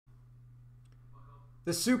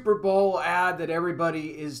The Super Bowl ad that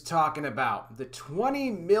everybody is talking about. The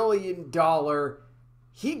 $20 million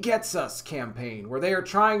He Gets Us campaign, where they are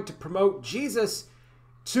trying to promote Jesus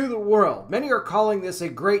to the world. Many are calling this a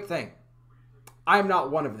great thing. I'm not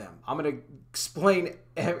one of them. I'm going to explain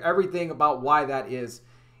everything about why that is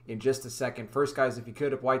in just a second. First, guys, if you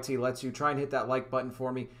could, if YT lets you, try and hit that like button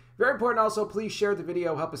for me. Very important also, please share the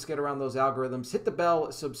video. Help us get around those algorithms. Hit the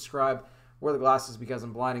bell, subscribe. Wear the glasses because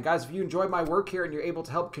I'm blind. And guys, if you enjoy my work here and you're able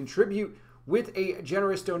to help contribute with a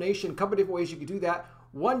generous donation, a couple different ways you can do that.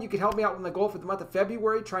 One, you can help me out with my goal for the month of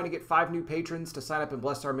February, trying to get 5 new patrons to sign up and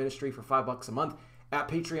bless our ministry for $5 a month at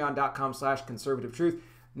patreon.com/conservativetruth.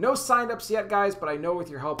 No signups yet, guys, but I know with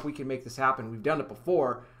your help we can make this happen. We've done it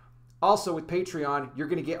before. Also, with Patreon, you're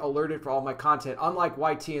going to get alerted for all my content, unlike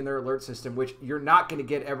YT and their alert system, which you're not going to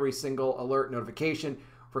get every single alert notification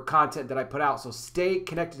for content that I put out. So stay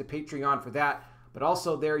connected to Patreon for that. But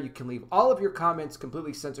also there, you can leave all of your comments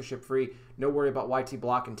completely censorship-free. No worry about YT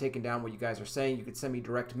Block and taking down what you guys are saying. You can send me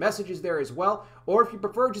direct messages there as well. Or if you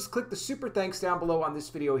prefer, just click the super thanks down below on this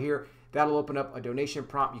video here. That'll open up a donation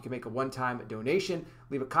prompt. You can make a one-time donation.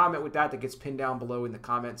 Leave a comment with that gets pinned down below in the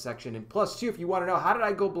comment section. And plus, too, if you want to know, how did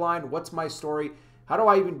I go blind? What's my story? How do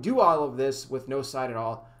I even do all of this with no sight at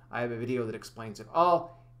all? I have a video that explains it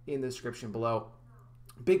all in the description below.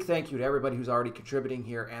 Big thank you to everybody who's already contributing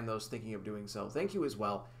here and those thinking of doing so. Thank you as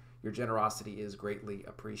well. Your generosity is greatly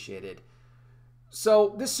appreciated.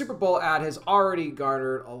 So this Super Bowl ad has already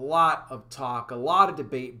garnered a lot of talk, a lot of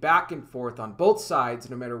debate back and forth on both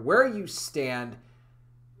sides, no matter where you stand.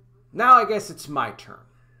 Now I guess it's my turn.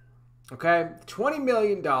 Okay? $20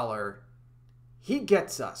 million He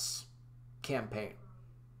Gets Us campaign.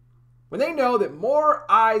 When they know that more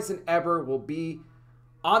eyes than ever will be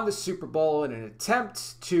on the Super Bowl in an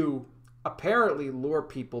attempt to apparently lure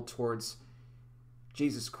people towards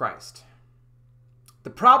Jesus Christ.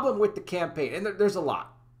 The problem with the campaign, and there's a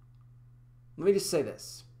lot. Let me just say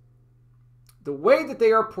this. The way that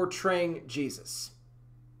they are portraying Jesus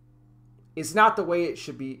is not the way it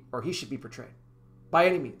should be, or he should be portrayed, by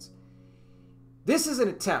any means. This is an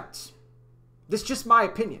attempt. This is just my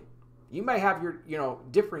opinion. You may have your,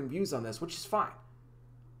 differing views on this, which is fine.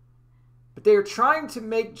 But they are trying to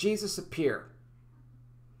make Jesus appear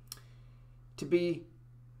to be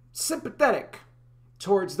sympathetic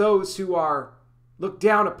towards those who are looked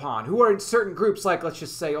down upon, who are in certain groups, like, let's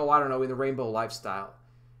just say, in the rainbow lifestyle,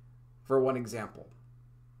 for one example.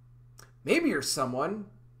 Maybe you're someone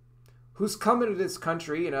who's come into this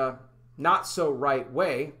country in a not so right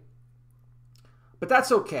way, but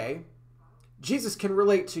that's okay. Jesus can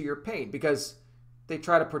relate to your pain because they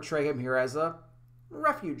try to portray him here as a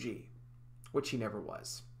refugee, which he never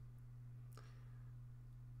was.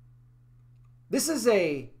 This is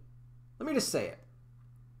let me just say it.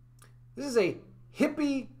 This is a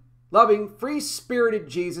hippie-loving, free-spirited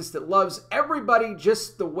Jesus that loves everybody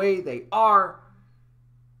just the way they are.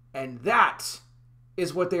 And that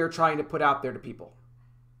is what they are trying to put out there to people.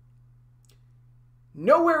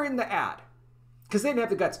 Nowhere in the ad, because they didn't have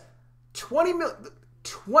the guts,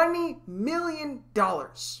 $20 million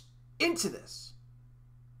into this.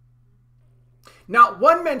 Not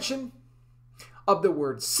one mention of the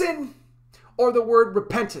word sin or the word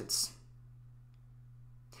repentance.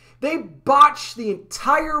 They botched the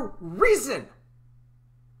entire reason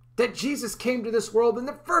that Jesus came to this world in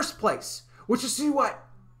the first place, which is to do what?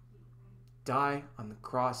 Die on the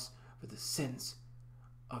cross for the sins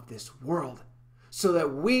of this world, so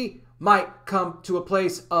that we might come to a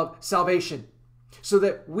place of salvation, so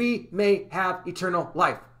that we may have eternal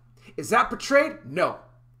life. Is that portrayed? No.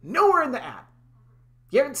 Nowhere in the ad.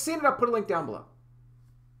 If you haven't seen it, I'll put a link down below.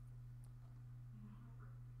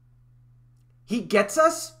 He gets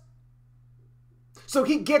us. So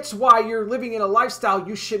he gets why you're living in a lifestyle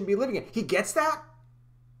you shouldn't be living in. He gets that.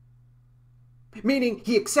 Meaning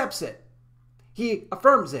he accepts it. He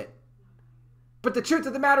affirms it. But the truth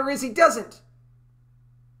of the matter is he doesn't.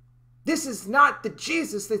 This is not the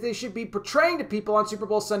Jesus that they should be portraying to people on Super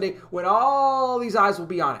Bowl Sunday when all these eyes will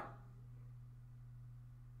be on it.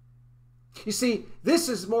 You see, this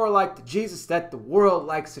is more like the Jesus that the world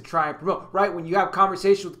likes to try and promote, right? When you have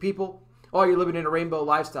conversations with people, oh, you're living in a rainbow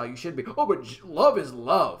lifestyle, you should be. Oh, but love is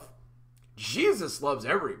love. Jesus loves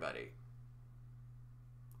everybody.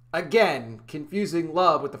 Again, confusing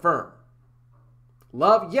love with affirm.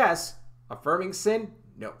 Love, yes. Affirming sin,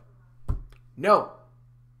 no. No.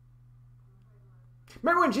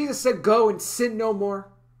 Remember when Jesus said, go and sin no more?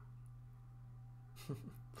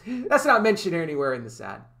 That's not mentioned anywhere in this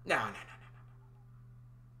ad. No.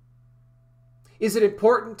 Is it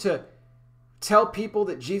important to tell people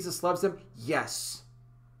that Jesus loves them? Yes.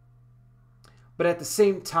 But at the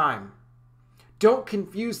same time, don't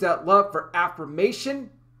confuse that love for affirmation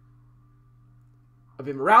of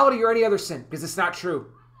immorality or any other sin, because it's not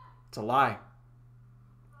true. It's a lie.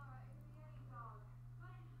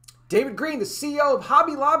 David Green, the CEO of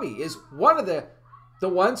Hobby Lobby, is one of the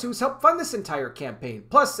ones who's helped fund this entire campaign.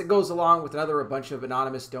 Plus, it goes along with a bunch of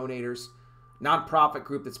anonymous donators, nonprofit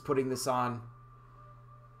group that's putting this on.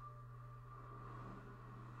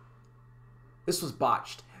 This was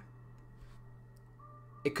botched.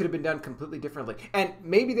 It could have been done completely differently. And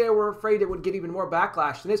maybe they were afraid it would get even more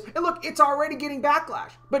backlash than this. And look, it's already getting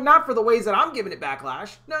backlash. But not for the ways that I'm giving it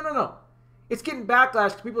backlash. No. It's getting backlash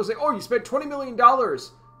because people say, oh, you spent $20 million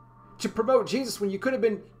to promote Jesus when you could have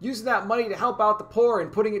been using that money to help out the poor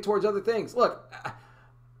and putting it towards other things. Look,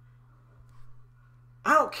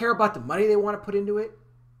 I don't care about the money they want to put into it.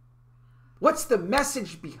 What's the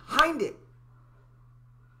message behind it?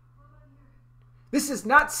 This is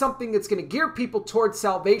not something that's going to gear people towards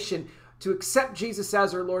salvation, to accept Jesus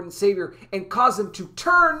as their Lord and Savior and cause them to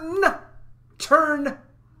turn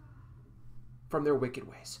from their wicked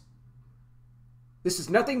ways. This is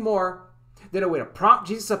nothing more than a way to prompt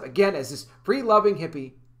Jesus up again as this free-loving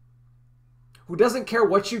hippie who doesn't care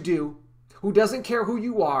what you do, who doesn't care who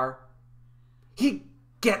you are. He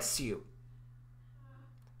gets you.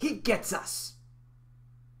 He gets us.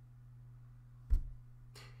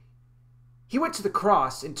 He went to the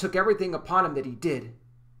cross and took everything upon him that he did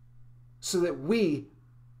so that we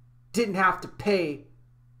didn't have to pay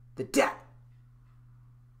the debt.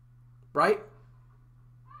 Right?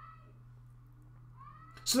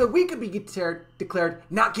 So that we could be declared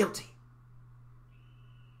not guilty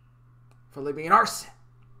for living in our sin.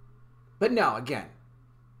 But no, again,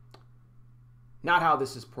 not how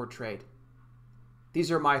this is portrayed.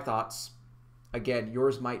 These are my thoughts. Again,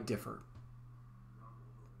 yours might differ.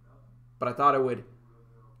 But I thought I would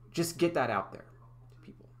just get that out there to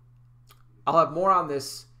people. I'll have more on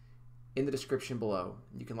this in the description below.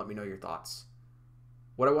 You can let me know your thoughts.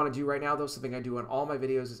 What I want to do right now, though, something I do on all my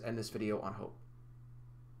videos, is end this video on hope.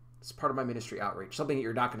 It's part of my ministry outreach. Something that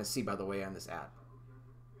you're not going to see, by the way, on this ad.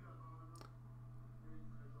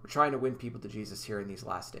 We're trying to win people to Jesus here in these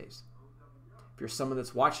last days. If you're someone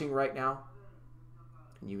that's watching right now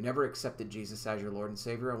and you never accepted Jesus as your Lord and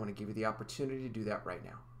Savior, I want to give you the opportunity to do that right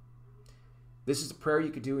now. This is a prayer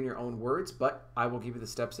you could do in your own words, but I will give you the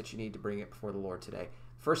steps that you need to bring it before the Lord today.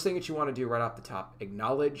 First thing that you want to do right off the top,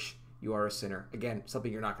 acknowledge you are a sinner. Again,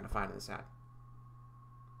 something you're not going to find in this ad.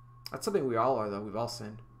 That's something we all are, though. We've all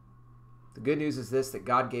sinned. The good news is this, that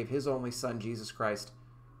God gave his only Son, Jesus Christ,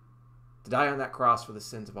 to die on that cross for the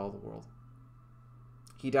sins of all the world.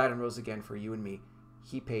 He died and rose again for you and me.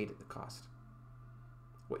 He paid the cost.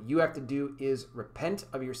 What you have to do is repent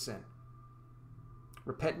of your sin.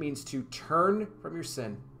 Repent means to turn from your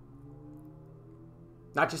sin.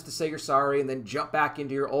 Not just to say you're sorry and then jump back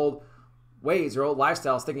into your old ways or old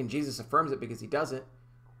lifestyles thinking Jesus affirms it, because he doesn't.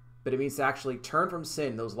 But it means to actually turn from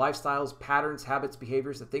sin, those lifestyles, patterns, habits,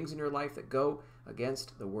 behaviors, the things in your life that go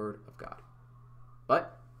against the Word of God.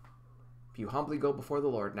 But if you humbly go before the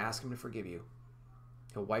Lord and ask him to forgive you,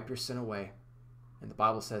 he'll wipe your sin away. And the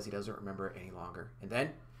Bible says he doesn't remember it any longer. And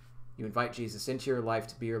then you invite Jesus into your life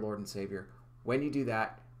to be your Lord and Savior. When you do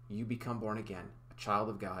that, you become born again, a child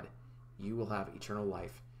of God. You will have eternal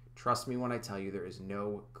life. Trust me when I tell you there is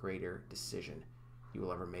no greater decision you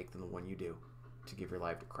will ever make than the one you do to give your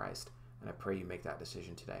life to Christ. And I pray you make that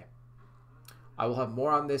decision today. I will have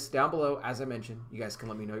more on this down below. As I mentioned, you guys can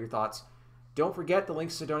let me know your thoughts. Don't forget, the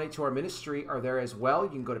links to donate to our ministry are there as well.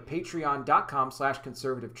 You can go to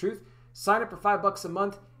patreon.com/conservativetruth. Sign up for $5 a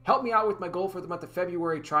month. Help me out with my goal for the month of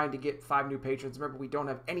February, trying to get 5 new patrons. Remember, we don't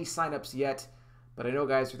have any signups yet, but I know,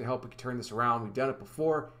 guys, with your help, we can turn this around. We've done it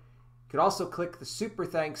before. You could also click the super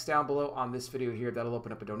thanks down below on this video here. That'll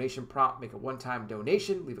open up a donation prompt. Make a one-time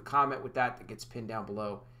donation. Leave a comment with that gets pinned down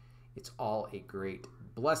below. It's all a great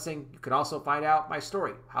blessing. You can also find out my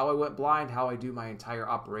story, how I went blind, how I do my entire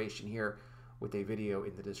operation here, with a video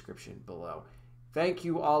in the description below. Thank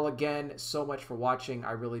you all again so much for watching.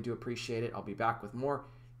 I really do appreciate it. I'll be back with more.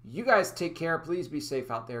 You guys take care. Please be safe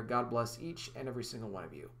out there. God bless each and every single one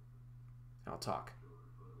of you. And I'll talk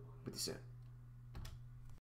with you soon.